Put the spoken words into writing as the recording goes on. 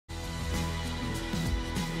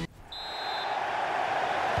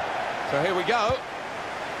So here we go.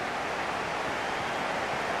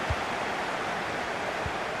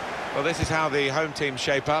 Well, this is how the home team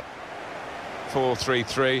shape up.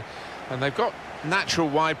 4-3-3. And they've got natural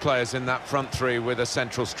wide players in that front three with a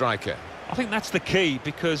central striker. I think that's the key,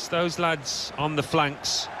 because those lads on the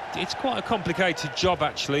flanks, it's quite a complicated job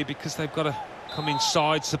actually, because they've got to come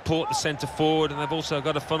inside, support the centre forward, and they've also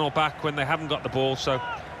got to funnel back when they haven't got the ball, so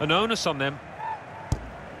an onus on them.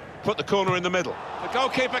 Put the corner in the middle. The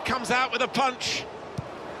goalkeeper comes out with a punch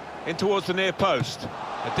in towards the near post.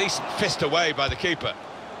 A decent fist away by the keeper.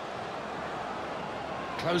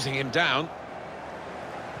 Closing him down.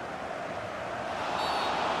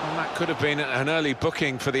 And that could have been an early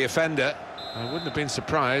booking for the offender. I wouldn't have been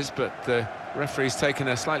surprised, but the referee's taken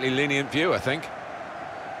a slightly lenient view, I think.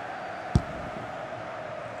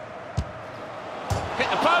 Hit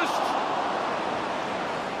the post!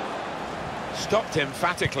 Stopped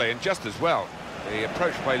emphatically, and just as well. The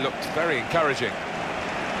approach play looked very encouraging.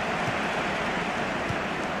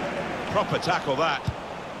 Proper tackle, that.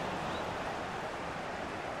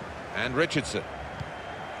 And Richardson.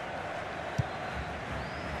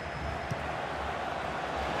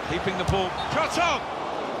 Keeping the ball. Shot on!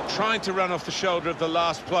 Trying to run off the shoulder of the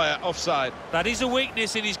last player, offside. That is a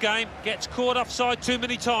weakness in his game. Gets caught offside too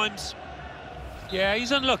many times. Yeah,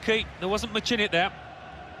 he's unlucky. There wasn't much in it there.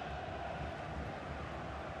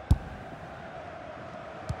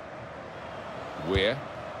 Weir.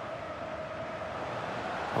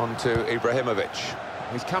 On to Ibrahimovic.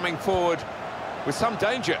 He's coming forward with some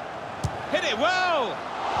danger. Hit it well!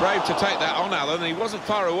 Brave to take that on, Alan. He wasn't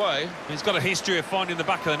far away. He's got a history of finding the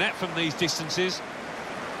back of the net from these distances.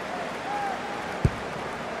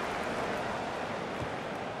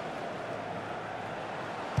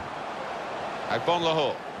 Agbon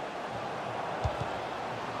Lahore.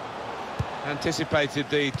 Anticipated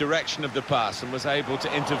the direction of the pass and was able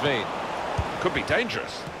to intervene. Could be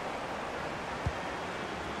dangerous.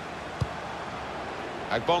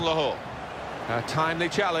 Agbon Lahore. A timely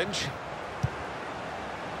challenge.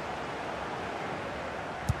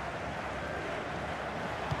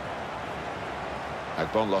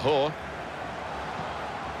 Agbon Lahore.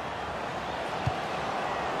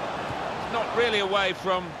 Not really away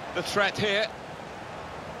from the threat here.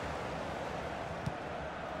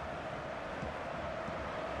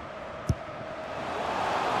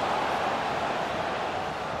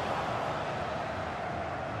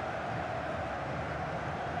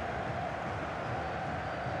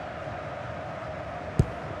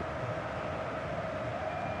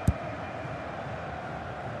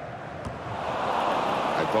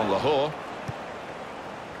 Agbon Lahore.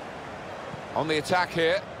 On the attack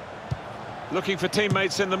here. Looking for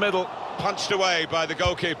teammates in the middle. Punched away by the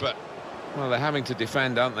goalkeeper. Well, they're having to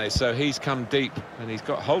defend, aren't they? So he's come deep and he's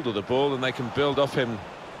got hold of the ball and they can build off him.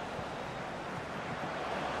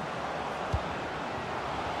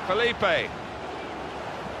 Felipe.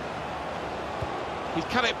 He's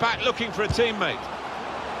cut it back looking for a teammate.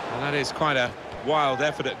 And that is quite a wild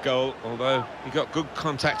effort at goal, although he got good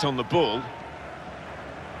contact on the ball.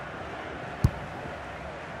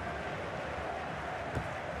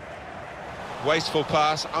 Wasteful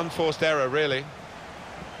pass, unforced error, really.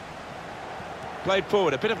 Played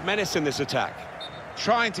forward, a bit of menace in this attack.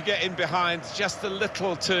 Trying to get in behind just a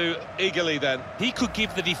little too eagerly then. He could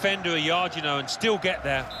give the defender a yard, you know, and still get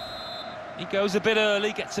there. He goes a bit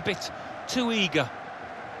early, gets a bit too eager.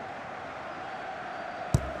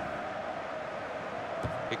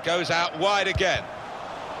 It goes out wide again.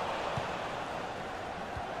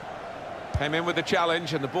 Came in with the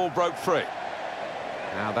challenge and the ball broke free.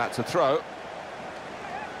 Now that's a throw.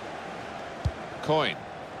 Coin.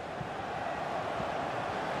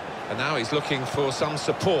 And now he's looking for some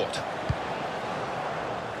support.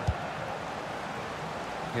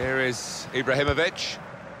 Here is Ibrahimovic.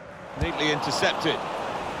 Neatly intercepted.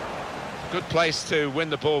 Good place to win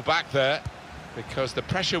the ball back there, because the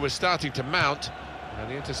pressure was starting to mount and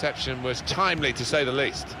the interception was timely, to say the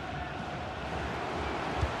least.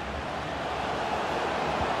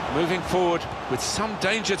 Moving forward with some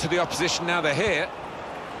danger to the opposition now they're here.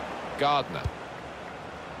 Gardner.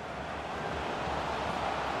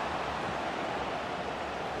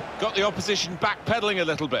 Got the opposition backpedaling a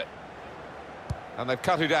little bit. And they've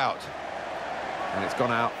cut it out. And it's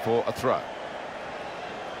gone out for a throw.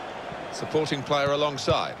 Supporting player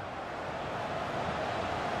alongside.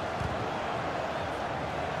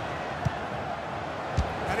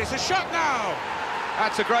 And it's a shot now!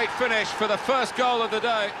 That's a great finish for the first goal of the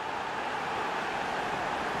day.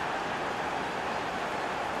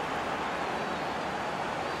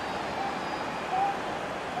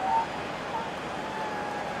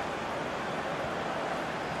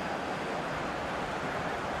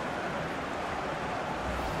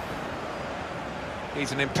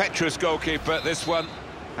 He's an impetuous goalkeeper, this one,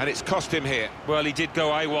 and it's cost him here. Well, he did go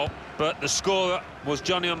AWOL, but the scorer was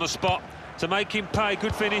Johnny on the spot to make him pay.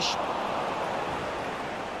 Good finish.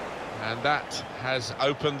 And that has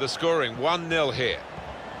opened the scoring. 1-0 here.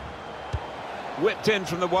 Whipped in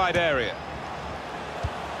from the wide area.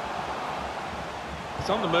 He's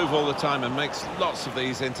on the move all the time and makes lots of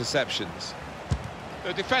these interceptions.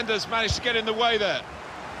 The defenders managed to get in the way there.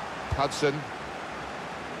 Hudson.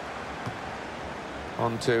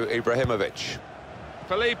 On to Ibrahimovic.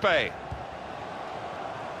 Felipe.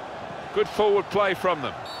 Good forward play from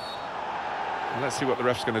them. And let's see what the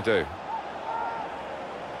ref's going to do.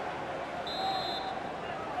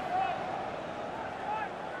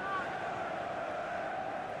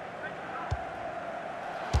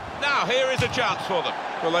 Now, here is a chance for them.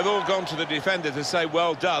 Well, they've all gone to the defender to say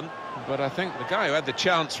well done, but I think the guy who had the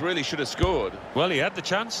chance really should have scored. Well, he had the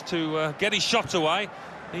chance to get his shot away,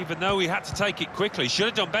 even though he had to take it quickly. Should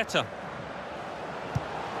have done better.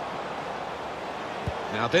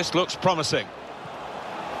 Now, this looks promising.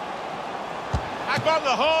 Agbon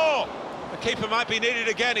Lahore! The keeper might be needed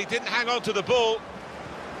again. He didn't hang on to the ball.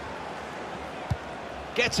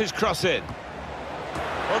 Gets his cross in.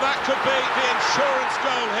 Well, that could be the insurance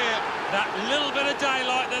goal here. That little bit of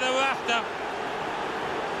daylight that they were after.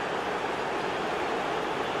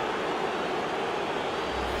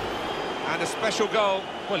 And a special goal.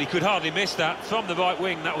 Well, he could hardly miss that. From the right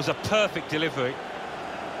wing, that was a perfect delivery.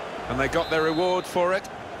 And they got their reward for it.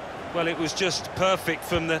 Well, it was just perfect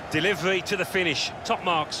from the delivery to the finish. Top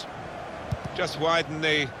marks. Just widen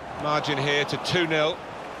the margin here to 2-0.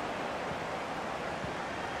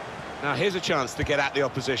 Now, here's a chance to get at the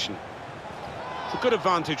opposition. It's a good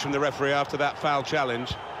advantage from the referee after that foul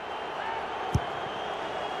challenge.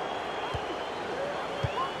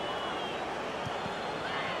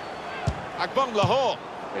 Agbon Lahore.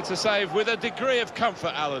 It's a save with a degree of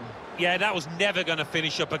comfort, Alan. Yeah, that was never going to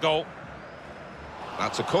finish up a goal.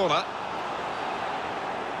 That's a corner.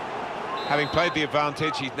 Having played the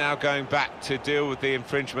advantage, he's now going back to deal with the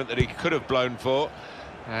infringement that he could have blown for.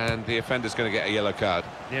 And the offender's going to get a yellow card.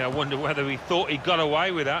 Yeah, I wonder whether he thought he got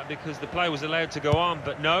away with that because the play was allowed to go on,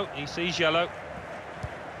 but no, he sees yellow.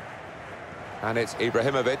 And it's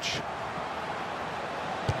Ibrahimovic.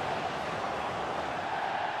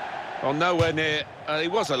 Well, nowhere near. He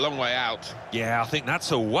was a long way out. Yeah, I think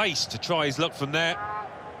that's a waste to try his luck from there.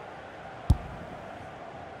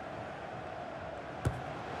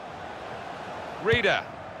 Reader.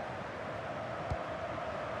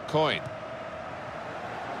 Coyne.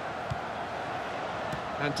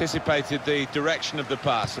 Anticipated the direction of the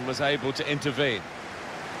pass and was able to intervene.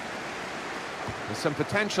 There's some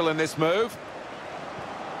potential in this move.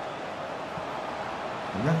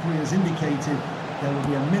 The referee has indicated there will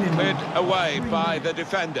be a minimum... Cleared away by the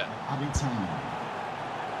defender. Added time.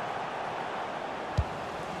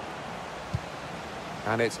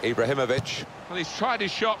 And it's Ibrahimovic. Well, he's tried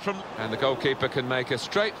his shot from... And the goalkeeper can make a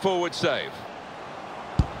straightforward save.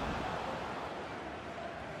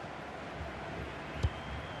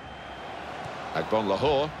 Agbon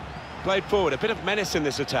Lahore played forward, a bit of menace in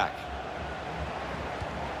this attack.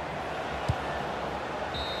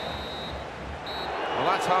 Well,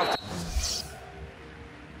 that's half.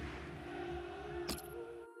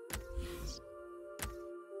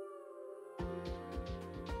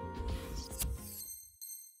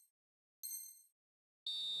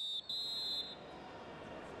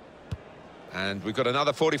 And we've got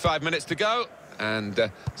another 45 minutes to go, and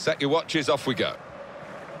set your watches, off we go.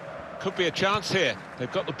 Could be a chance here.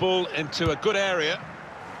 They've got the ball into a good area.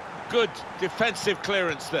 Good defensive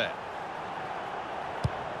clearance there.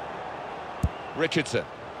 Richardson.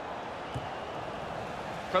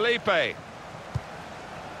 Felipe.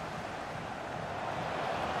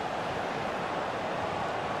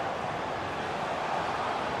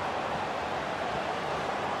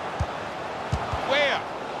 Where?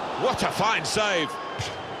 What a fine save.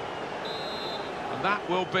 And that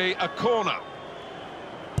will be a corner.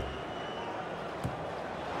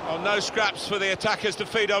 Oh, no scraps for the attackers to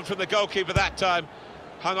feed on from the goalkeeper that time.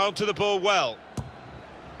 Hung on to the ball well.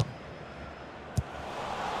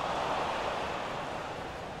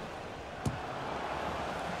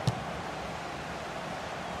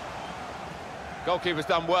 Goalkeeper's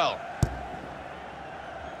done well.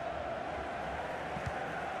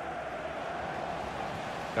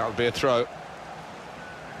 That'll be a throw.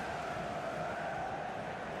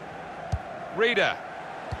 Reader.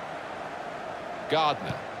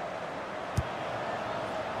 Gardner.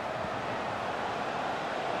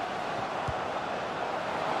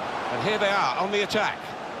 And here they are on the attack.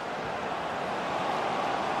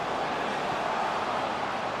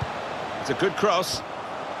 It's a good cross.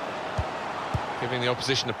 giving the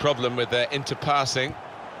opposition a problem with their interpassing.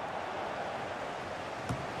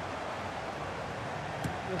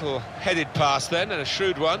 Little headed pass then, and a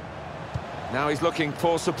shrewd one. Now he's looking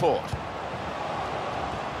for support.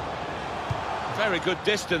 Very good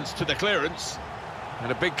distance to the clearance.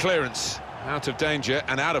 And a big clearance, out of danger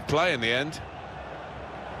and out of play in the end.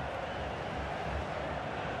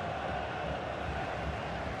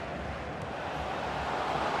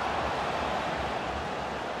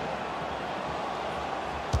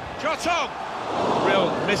 Shot on! Real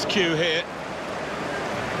miscue here.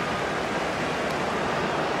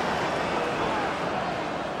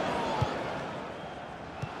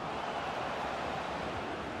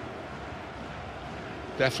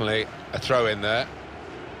 Definitely a throw in there.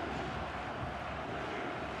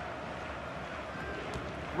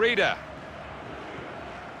 Reader.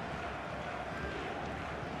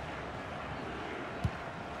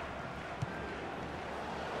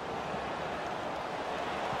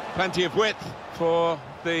 Plenty of width for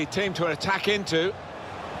the team to attack into.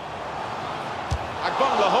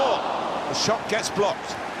 Agbon Lahore. The shot gets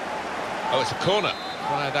blocked. Oh, it's a corner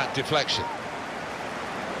via that deflection.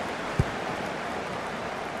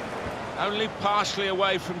 Only partially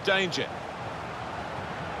away from danger.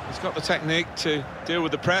 He's got the technique to deal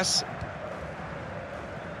with the press.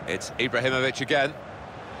 It's Ibrahimovic again.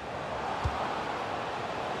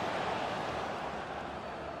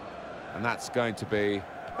 And that's going to be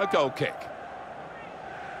a goal kick.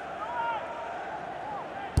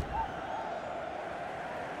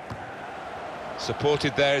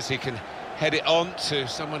 Supported there as he can head it on to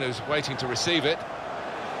someone who's waiting to receive it.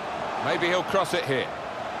 Maybe he'll cross it here.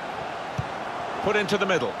 Put into the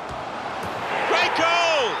middle. Great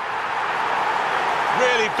goal!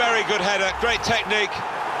 Really very good header, great technique,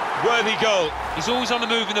 worthy goal. He's always on the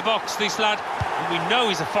move in the box, this lad. And we know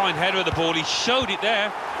he's a fine header of the ball, he showed it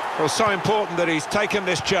there. Well, so important that he's taken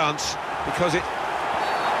this chance, because it...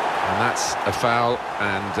 And that's a foul,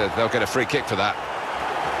 and they'll get a free kick for that.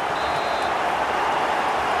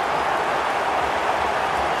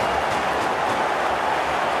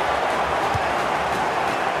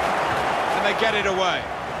 And they get it away.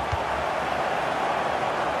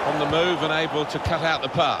 On the move and able to cut out the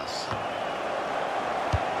pass.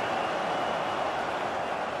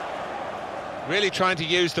 Really trying to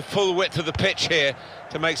use the full width of the pitch here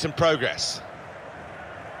to make some progress.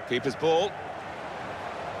 Keeper's ball.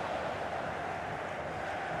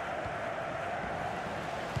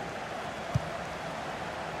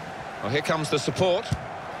 Well, here comes the support. It's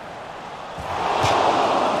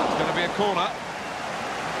going to be a corner.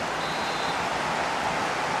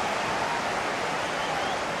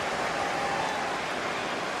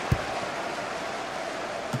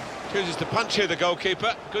 Chooses to punch here, the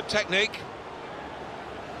goalkeeper. Good technique.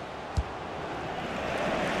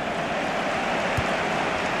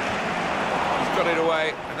 He's got it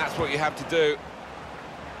away, and that's what you have to do.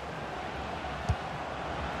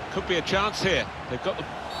 Could be a chance here. They've got the...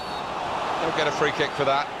 They'll get a free kick for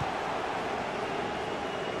that.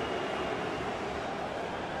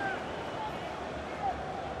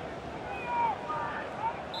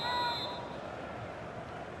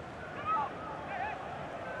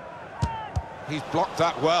 He's blocked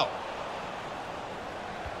that well.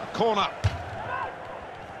 A corner.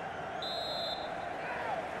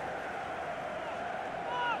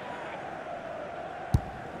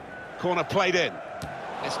 Corner played in.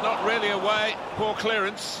 It's not really away. Poor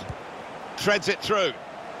clearance. Threads it through.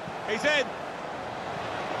 He's in.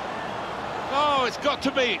 Oh, it's got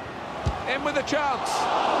to be. In with a chance.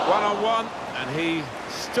 One-on-one, and he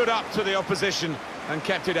stood up to the opposition and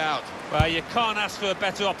kept it out. Well, you can't ask for a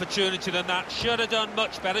better opportunity than that. Should have done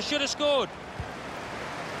much better, should have scored.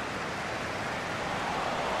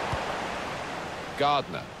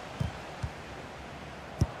 Gardner.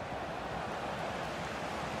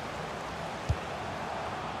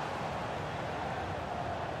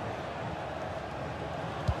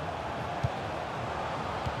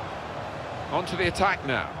 On to the attack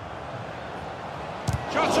now.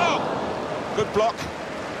 Shot on! Good block.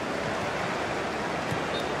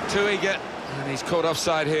 Too eager, and he's caught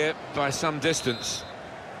offside here by some distance.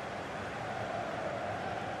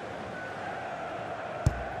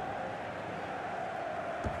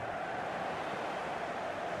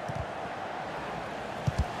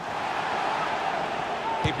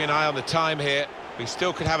 Keeping an eye on the time here. We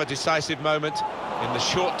still could have a decisive moment in the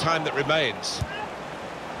short time that remains.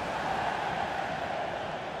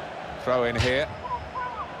 Throw in here.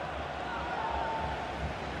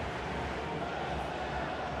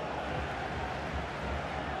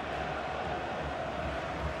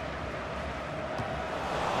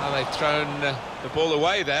 Well, they've thrown the ball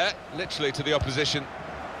away there, literally to the opposition.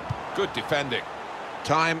 Good defending.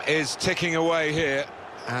 Time is ticking away here,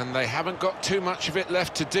 and they haven't got too much of it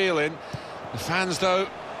left to deal in. The fans, though,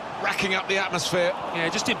 racking up the atmosphere. Yeah,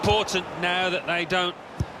 just important now that they don't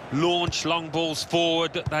launch long balls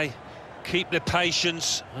forward, that they keep their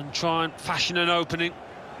patience and try and fashion an opening.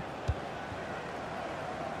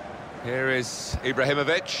 Here is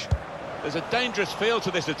Ibrahimovic. There's a dangerous feel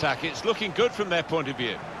to this attack. It's looking good from their point of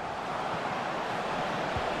view.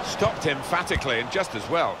 Stopped emphatically and just as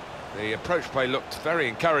well. The approach play looked very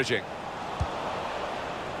encouraging.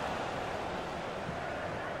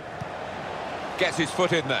 Gets his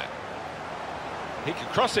foot in there. He can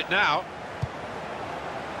cross it now.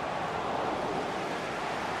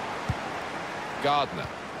 Gardner.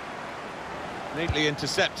 Neatly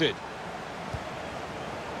intercepted.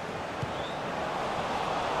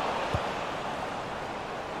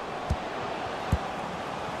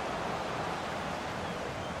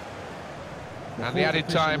 And the added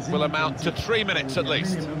time will amount to 3 minutes at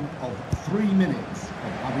least. A minimum of 3 minutes of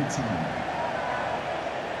added time.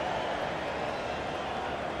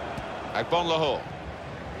 Agbon Lahore.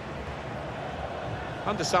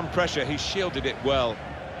 Under some pressure, he shielded it well.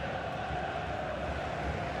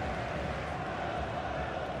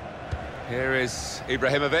 Here is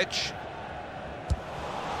Ibrahimovic.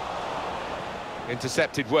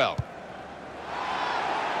 Intercepted well.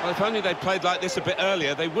 Well, if only they'd played like this a bit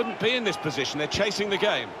earlier, they wouldn't be in this position. They're chasing the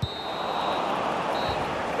game.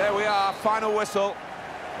 There we are, final whistle.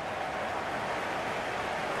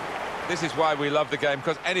 This is why we love the game,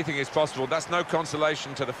 because anything is possible. That's no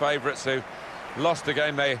consolation to the favourites who lost the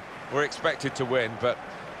game they were expected to win, but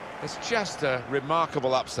it's just a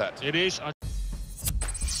remarkable upset. It is.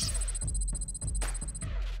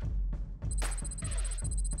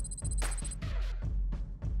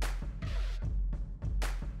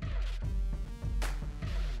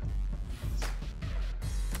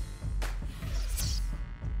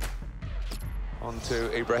 On to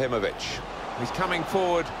Ibrahimovic. He's coming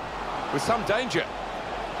forward with some danger.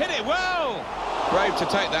 Hit it well! Brave to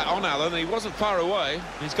take that on, Alan. He wasn't far away.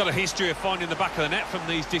 He's got a history of finding the back of the net from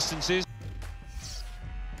these distances.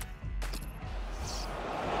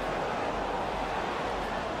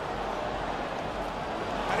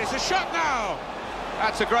 And it's a shot now!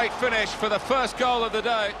 That's a great finish for the first goal of the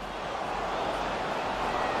day.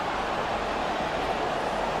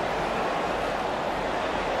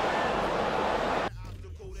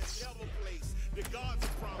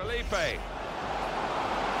 Felipe.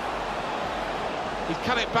 He's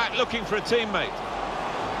cut it back looking for a teammate.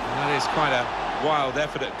 And that is quite a wild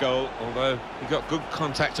effort at goal, although he got good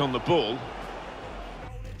contact on the ball.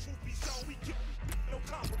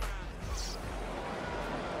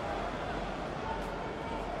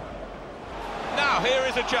 Now here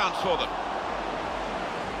is a chance for them.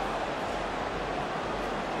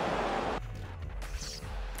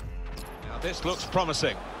 Now this looks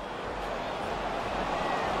promising.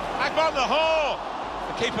 Agbon Lahore!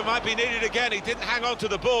 The keeper might be needed again. He didn't hang on to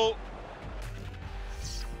the ball.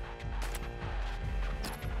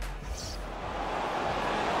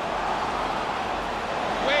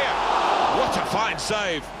 What a fine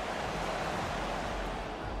save.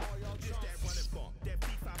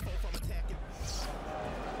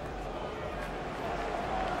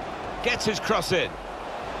 Gets his cross in.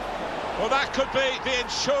 Well, that could be the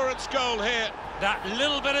insurance goal here. That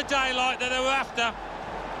little bit of daylight that they were after.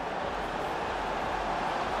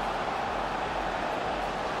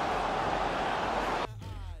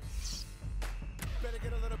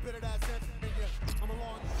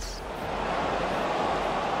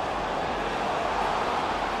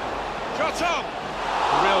 Shot on!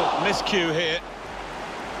 A real miscue here.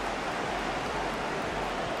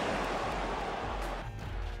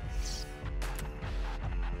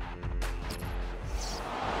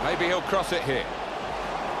 Maybe he'll cross it here.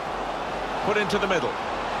 Put into the middle.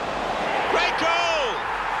 Great goal!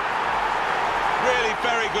 Really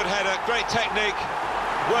very good header, great technique,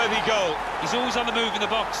 worthy goal. He's always on the move in the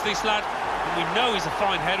box, this lad. And we know he's a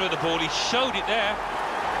fine header of the ball. He showed it there.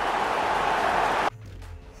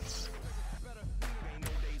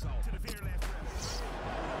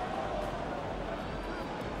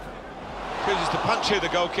 Chooses to punch here, the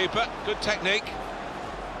goalkeeper. Good technique.